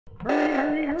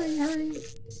Hurry.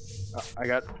 I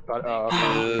got.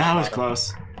 That was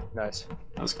close. Nice.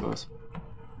 That was close.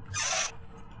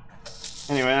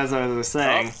 Anyway, as I was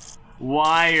saying,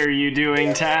 why are you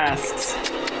doing tasks?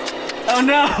 Oh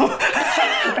no!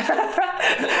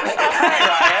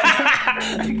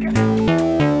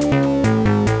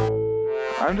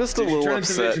 I'm just a little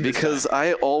upset because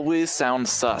I always sound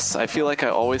sus. I feel like I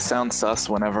always sound sus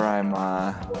whenever I'm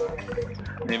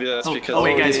Maybe that's because. Oh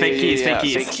wait, guys, fake keys, fake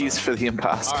keys. Fake keys for the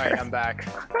imposter. Alright, I'm back.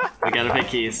 I gotta fake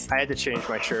keys. I had to change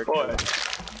my shirt.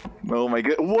 Oh my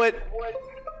god, what?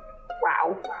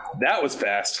 Wow. That was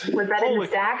fast. Was that in the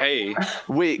stack? Hey.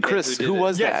 Wait, Chris, who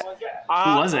was that?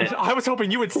 Who was it? I was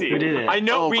hoping you would see. Who did it? I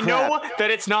know. Oh, we crap. know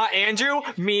that it's not Andrew,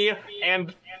 me,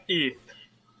 and Eth.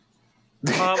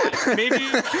 Maybe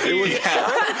It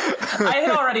was I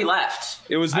had already left.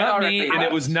 It was not me, and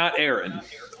it was not Aaron.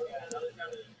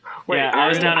 Wait, Yeah, I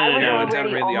was down in I a was node. already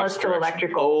in the almost opposite to direction.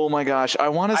 electrical. Oh my gosh, I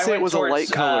want to say it went was a towards,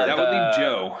 light color. That would leave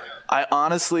Joe. I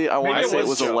honestly want Maybe to it say it was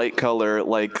was a Joe. light color,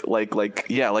 like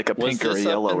a pink or a this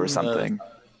yellow up in or the- something.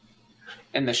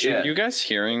 In the Are ship. you guys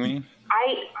hearing me?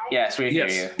 Yes, we hear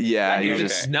Yes. you. Yeah, you If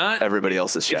just it's not, everybody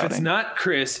else is if shouting. it's not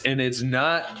Chris and it's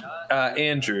not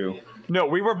Andrew, no,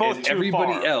 we were both and too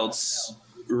everybody far. else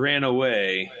ran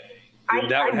away, then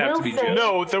that would I have to will be say- Joe.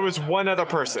 No, there was one other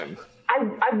person.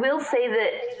 I will say that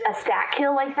a stack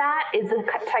kill like that is the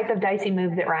type of dicey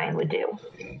move that Ryan would do.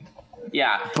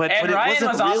 Yeah, But and it Ryan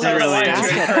wasn't was also really the one a to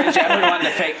stack. encourage everyone to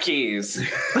fake keys.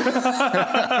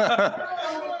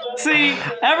 See,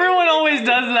 everyone always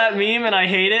does that meme, and I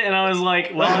hate it. And I was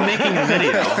like, "Well, I'm making a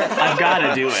video. I've got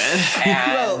to do it."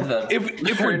 And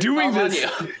If we're doing this,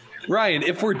 Ryan,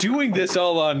 if we're doing this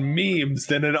all on memes,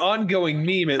 then an ongoing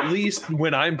meme, at least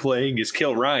when I'm playing, is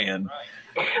kill Ryan.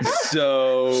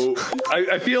 So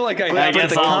I feel like I I have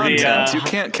guess the I'll be. content. You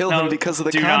can't kill him because of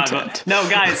the do not content. vote. No,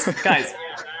 guys.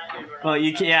 Well,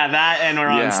 you can. Yeah, that, and we're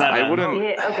on 7. I wouldn't.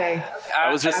 Yeah, okay.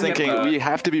 I was just I'm gonna thinking vote. we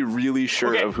have to be really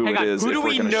sure Okay, of who hang it on. is Who if do we're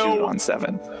we going to know- shoot on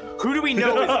 7. Who do we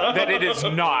know that it is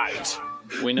not?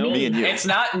 We know Me and you. it's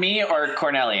not me or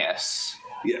Cornelius.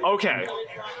 Okay.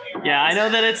 Yeah, I know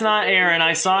that it's not Aaron.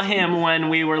 I saw him when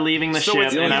we were leaving the So ship,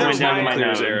 it's and I either went down to Ryan my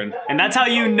or node. Aaron. And that's how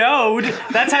you knowed.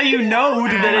 That's how you knowed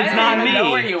that I it's didn't not even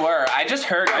know where me. you were. I just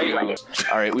heard you.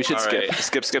 All right, we should All skip.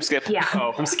 right. Skip. Yeah.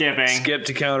 I'm skipping. Skip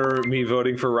to counter me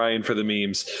voting for Ryan for the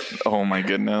memes. Oh my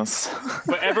goodness.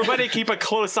 But everybody keep a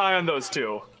close eye on those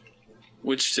two.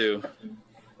 Which two?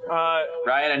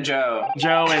 Ryan and Joe.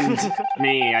 Joe and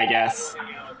me, I guess.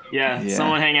 Yeah, Yeah.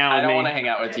 someone hang out I with don't me. want to hang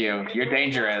out with you. You're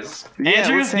dangerous. Yeah,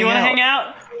 Andrew, let's you want to out. hang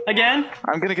out again?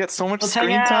 I'm gonna get so much Let's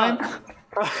screen hang time. out.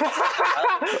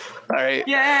 All right.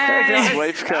 Yay!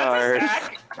 Swipe card.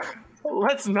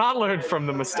 Let's not learn from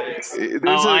the mistakes.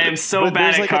 I am so but bad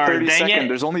there's at like card. a 30 Dang second. it.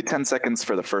 There's only 10 seconds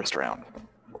for the first round.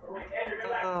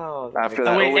 Oh, After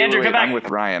that, wait, Andrew, come back. I'm with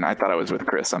Ryan. I thought I was with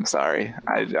Chris. I'm sorry.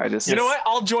 I just. you know what?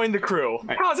 I'll join the crew.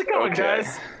 How's it going, Okay.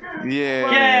 guys?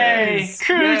 Yeah. Yay!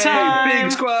 Crew time!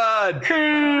 Big squad!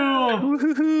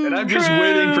 Crew! And I'm just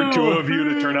waiting for two of you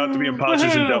to turn out to be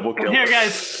imposters and double kill. Here,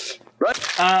 guys.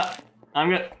 I'm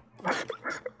gonna.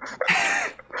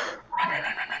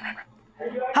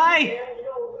 Hi!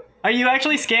 Are you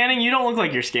actually scanning? You don't look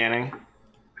like you're scanning.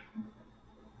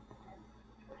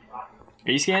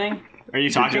 Are you scanning? Are you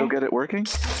Did Joe talking? get it working?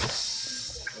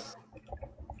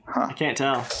 I can't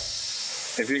tell.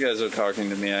 If you guys are talking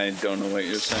to me, I don't know what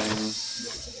you're saying.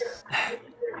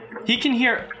 He can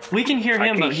hear. We can hear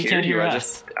him, but he can't hear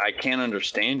us. I can't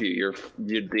understand you.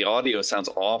 The audio sounds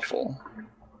awful.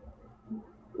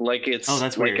 Like it's Oh,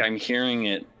 that's like weird. I'm hearing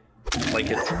it like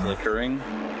it's flickering.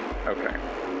 Okay.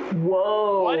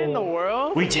 Whoa. What in the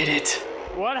world? We did it.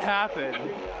 What happened?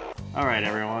 All right,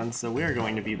 everyone. So we are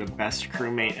going to be the best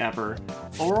crewmate ever,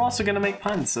 but we're also going to make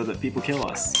puns so that people kill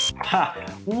us. Ha!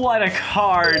 What a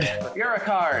card! You're a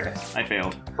card. I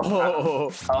failed.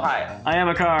 Oh. Oh, hi. I am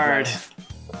a card.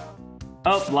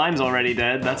 Oh, Lime's already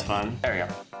dead. That's fun. There we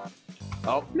go.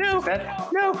 Oh No.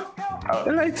 no! Oh.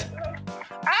 The light.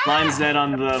 Lime's dead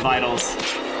on the vitals.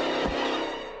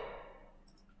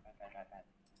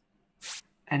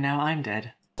 And now I'm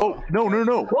dead. Oh no!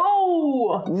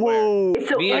 Whoa. Whoa!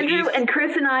 So Me and Andrew Eve- and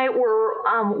Chris and I were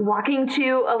walking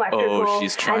to electrical, Oh,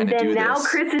 she's trying and to then do now this.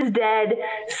 Chris is dead.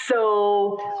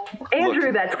 So Andrew,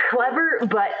 Look. that's clever,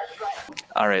 but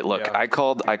All right, look, Yeah. I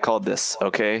called this,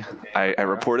 okay? I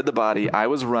reported the body. I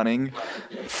was running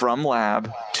from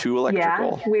lab to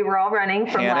electrical. yeah, we were all running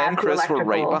from Hannah lab and to Chris were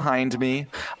electrical. right behind me.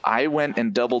 I went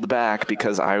and doubled back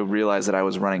because I realized that I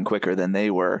was running quicker than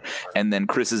they were, and then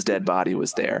Chris's dead body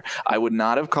was there. I would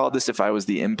not have called this if I was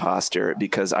the imposter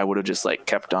because I would have just like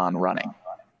kept on running.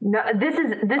 No, this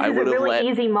is a really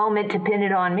easy moment to pin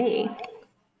it on me.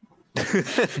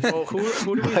 Well,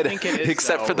 who do we think it is?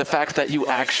 Except for the fact that you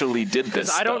actually did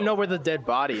this. I don't know where the dead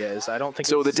body is. I don't think.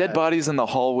 So the dead body's in the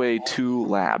hallway to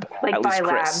lab. Like At least by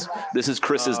Chris. lab. This is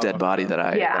Chris's dead body that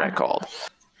I called.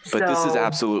 But this is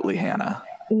absolutely Hannah.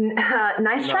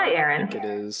 Nice try, Aaron. I think it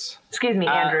is. Excuse me,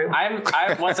 Andrew.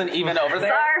 I wasn't even over there.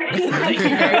 Sorry. Thank you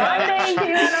very much. Thank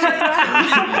you.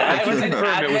 I was in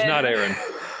Confirm it was admin. not Aaron.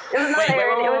 It was not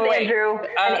Aaron. It was Andrew.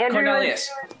 And Andrew Cornelius.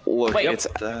 Look, Wait, it's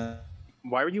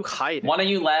Why were you hiding? one of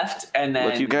you left, and then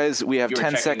look, you guys. We have you were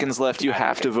 10 checking. seconds left. You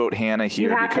have to vote Hannah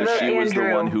here have to because vote she was the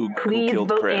Andrew. one who Please killed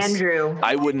vote Chris. Andrew.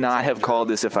 I would not have called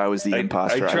this if I was the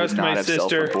imposter. I trust would not my have sister.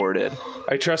 self-reported.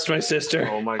 I trust my sister.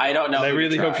 Oh my god. I don't know. And I who to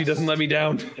really hope trust. she doesn't let me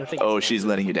down. Oh, she's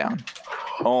letting you down.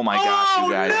 Oh my gosh,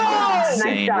 you guys! You guys are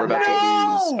insane. Nice We're about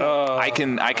job, to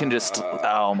lose. I can just.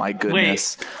 Oh my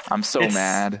goodness! I'm so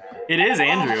mad. It is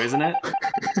Andrew, isn't it?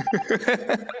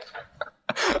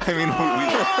 I mean,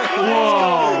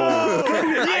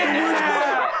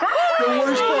 The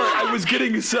worst part, I was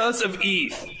getting sus of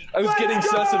E. I was getting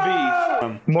sus of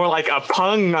E. More like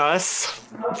Among Us.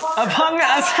 Among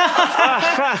Us!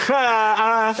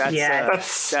 That's, Yeah.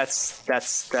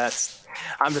 that's.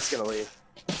 I'm just gonna leave.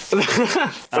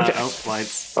 Oh,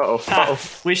 lights. Uh-oh.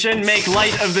 We shouldn't make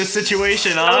light of this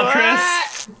situation,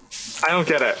 Chris? I don't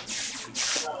get it.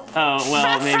 Oh,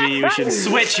 well, maybe you should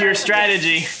switch your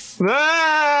strategy.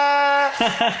 Ah!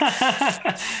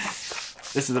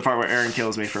 This is the part where Aaron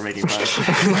kills me for making fun.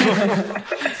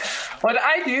 Would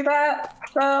I do that?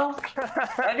 No.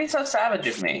 That'd be so savage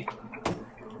of me.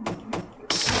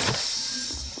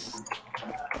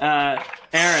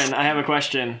 Aaron, I have a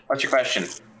question. What's your question?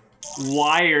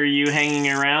 Why are you hanging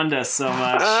around us so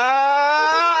much?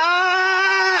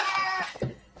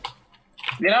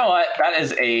 You know what? That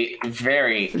is a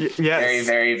very, yes. very,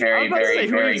 very, very, very,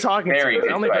 Who are very, you talking very to? I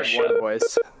good only heard question. one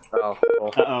voice. Oh.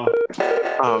 Well.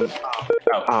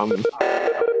 Uh-oh.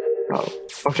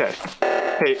 Okay.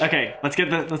 Hey. Okay, let's get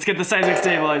the seismic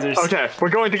stabilizers. Okay, we're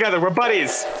going together. We're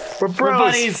buddies. We're bros. We're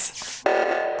buddies.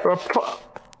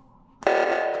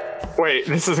 Wait,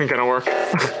 this isn't gonna work.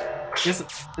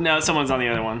 No, someone's on the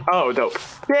other one. Oh, dope.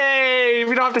 Yay!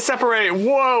 We don't have to separate.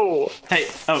 Whoa!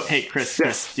 Hey, Chris,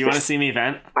 Yes, do you want to yes. see me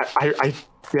vent?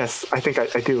 Yes, I think I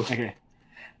do.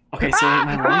 Okay, so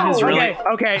my life is really...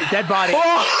 Okay, dead body.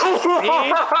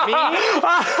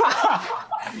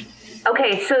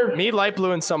 Okay, so Me, light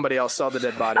blue, and somebody else saw the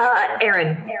dead body.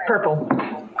 Aaron, purple.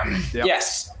 Yep.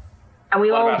 Yes. And we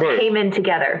all about me? came in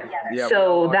together. Yeah,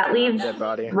 So we that all leaves dead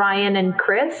body. Ryan and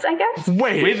Chris, I guess.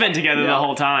 Wait, We've been together the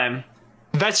whole time.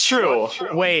 that's true.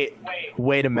 Wait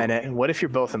a minute. What if you're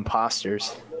both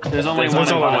imposters? There's only There's one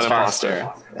only one imposter.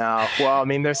 imposter. Oh, well, I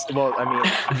mean,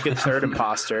 you get third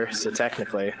imposter, so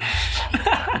technically.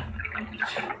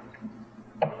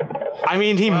 I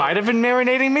mean, he might have been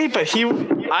marinating me, but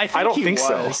I don't think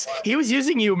so. He was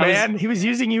using you, man. He was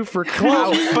using you for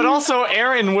clout. But also,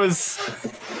 Aaron was.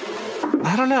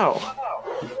 I don't know.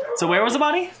 So where was the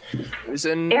body? It was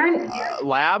in Aaron,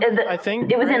 lab, I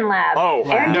think. It was in lab. Oh,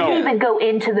 Aaron no. didn't even go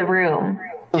into the room.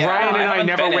 Ryan and I haven't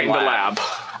never been went in in the lab. lab.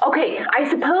 Okay, I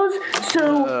suppose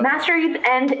so. Master Youth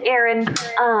and Aaron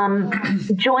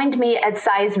joined me at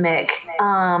Seismic,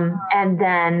 and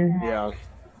then Yeah.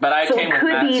 But I so came it with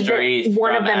could be mastery that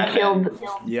one from of them admin. killed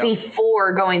Yep.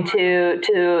 before going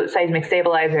to Seismic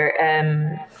Stabilizer.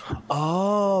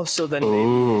 Oh, so then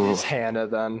maybe it's Hannah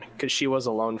then, because she was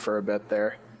alone for a bit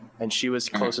there, and she was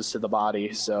closest to the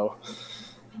body, so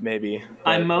maybe.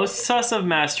 I'm most sus of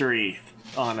Master Eth,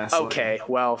 honestly. Okay,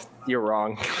 well, you're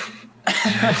wrong.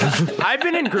 I've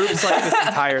been in groups like this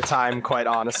entire time, quite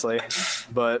honestly,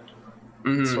 but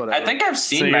it's whatever. I think I've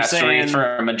seen So you're mastery saying-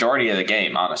 for a majority of the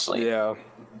game, honestly. Yeah.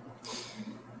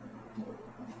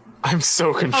 I'm so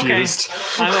Okay. confused.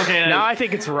 I'm okay to... Now I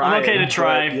think it's Ryan. I'm okay to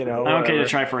try. but, you know, I'm okay to whatever.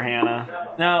 try for Hannah.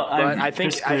 No, But I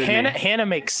think Hannah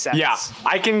makes sense. Yeah,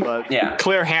 I can But- Yeah.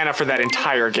 clear Hannah for that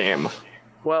entire game.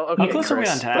 Well, okay, How close are we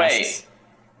on Chris. tasks?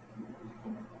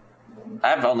 Wait.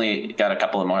 I've only got a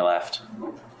couple more left.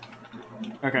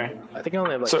 Okay. I think I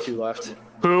only have like So- 2 left.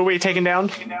 Who are we taking down?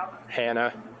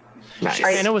 Hannah. Nice.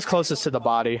 Hannah was closest to the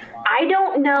body. I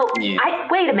don't know. Yeah.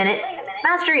 Wait a minute,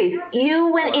 Master Eve,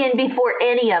 you went in before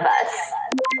any of us.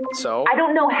 So I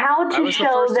don't know how I to was the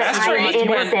show first that Master I'm Eve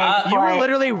went innocent, up. you were but,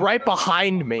 literally right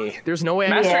behind me. There's no way.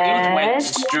 Master Eve went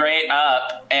Yes. straight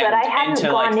up and but I hadn't into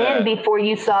gone like in the. before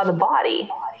you saw the body.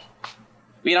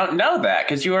 We don't know that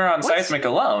because you were on Seismic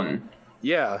alone.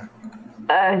 Yeah.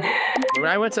 Uh, When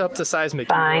I went up to Seismic,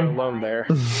 Fine. you were alone there.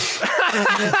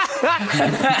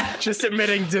 Just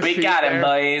admitting defeat. We got him, there.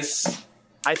 boys.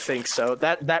 I think so.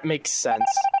 That makes sense.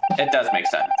 It does make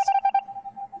sense.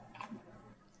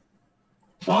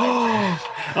 Look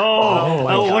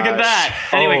at that.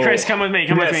 Anyway, Chris, come with me.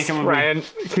 Come with me. Ryan,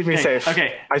 keep me safe.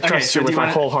 Okay. I trust you with my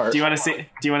whole heart. Do you want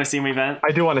to see me vent?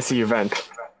 I do want to see you vent.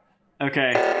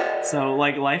 Okay. So,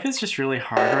 like, life is just really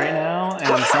hard right now,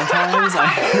 and sometimes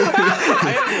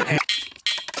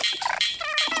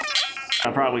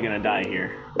I'm probably gonna die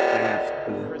here. I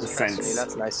have the sense.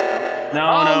 That's nice. No,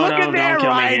 look at there, don't kill me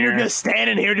Ryan. here. You're just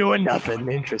standing here doing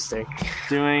nothing. Interesting.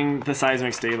 Doing the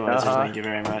seismic stabilizer. Thank you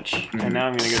very much. And now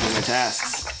I'm gonna go do my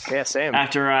tasks. Yeah, same.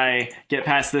 After I get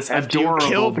past this After you adorable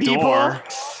kill people? door.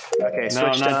 Okay, No,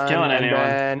 I'm not killing anyone.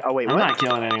 Then, oh wait, I'm what? not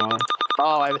killing anyone.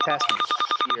 Oh, I have a task here,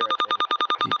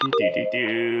 I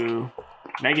think.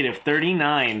 Negative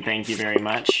 39. Thank you very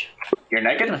much. You're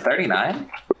negative 39?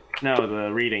 No,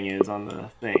 the reading is on the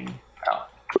thing. Oh.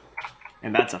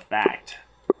 And that's a fact.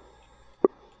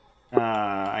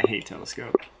 I hate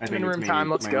telescope. I think Specimen it's room maybe time,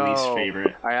 let's my go. least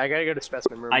favorite. Alright, I gotta go to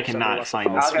specimen room. I so cannot let's find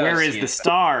go. this. I'll go Where see is the it.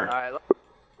 star? Alright,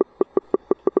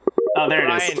 Oh, there it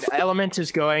Ryan, is. Element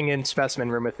is going in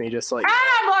specimen room with me, just like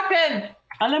I'm locked in!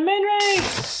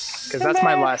 because that's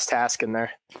my last task in there.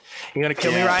 You gonna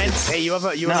kill me, Yeah. Ryan? Hey, you have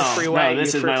a freeway. No,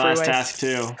 this is my last task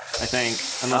too. I think,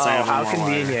 unless I have how one more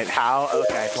water. convenient. How?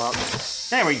 Okay, well,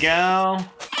 There we go.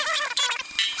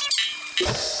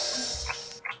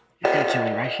 You're gonna kill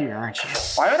me right here, aren't you?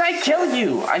 Why would I kill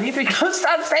you? I need to go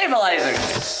stop stabilizing.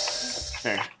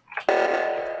 There.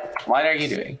 What are you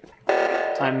doing?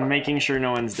 I'm making sure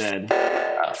no one's dead.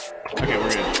 Oh. Okay, we're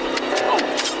good.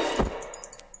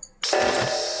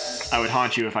 I would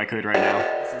haunt you if I could right now.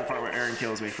 This is the part where Aaron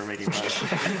kills me for making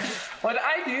fun. Would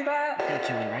I do that? You're gonna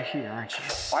kill me right here, aren't you?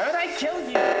 Why would I kill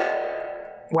you?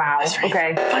 Wow.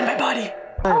 Okay. Find my body.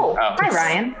 Oh, hi,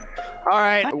 Ryan. all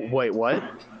right. Wait, what?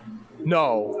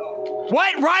 No.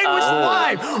 What? Ryan was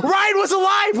alive. Ryan was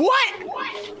alive. What?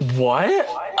 What?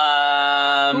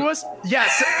 Who was?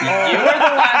 Yes. You were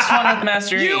the last one with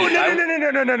Master You. Yi. No.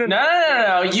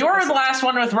 No. You were the last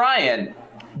one with Ryan.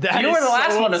 That You is were the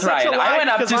last one with such a Ryan. I lie went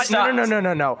up because to stop.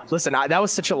 No. Listen, that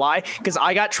was such a lie because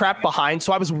I got trapped behind,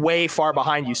 so I was way far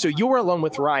behind you. So you were alone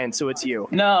with Ryan, so it's you.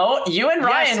 No, you and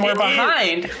Ryan Yes, were it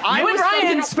behind. is. I was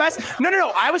stuck in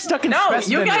No. I was stuck in No,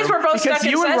 specimen you guys room were both because stuck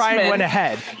in you and Ryan specimen. went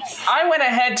ahead. I went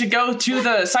ahead to go to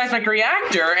the seismic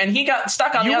reactor, and he got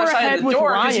stuck on You the other were side ahead of the with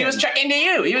door because he Ryan. was checking to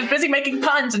you. He was busy making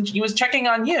puns, and he was checking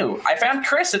on you. I found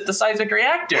Chris at the seismic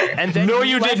reactor. And then No,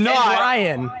 you left did with not.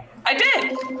 Ryan. I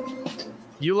did.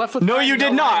 You left with No, Ryan. you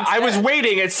did not. I was Ryan's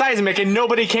waiting at Seismic and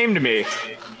nobody came to me.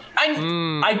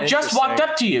 I just walked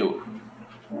up to you.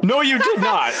 No, you did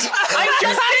not. I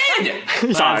just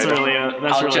did. That's really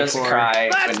I'll just poor. cry.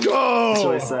 Let's when- go.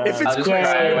 really sad. If I'll it's just Chris,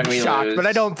 cry I'm when we shocked, lose. but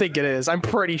I don't think it is. I'm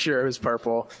pretty sure it was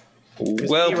purple.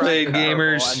 Well Me, played, Ryan,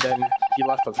 gamers. and then he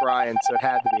left with Ryan, so it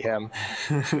had to be him.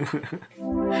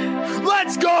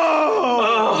 Let's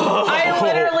go! I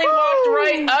literally walked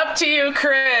right up to you,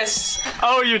 Chris.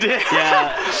 Oh, you did?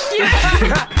 Yeah.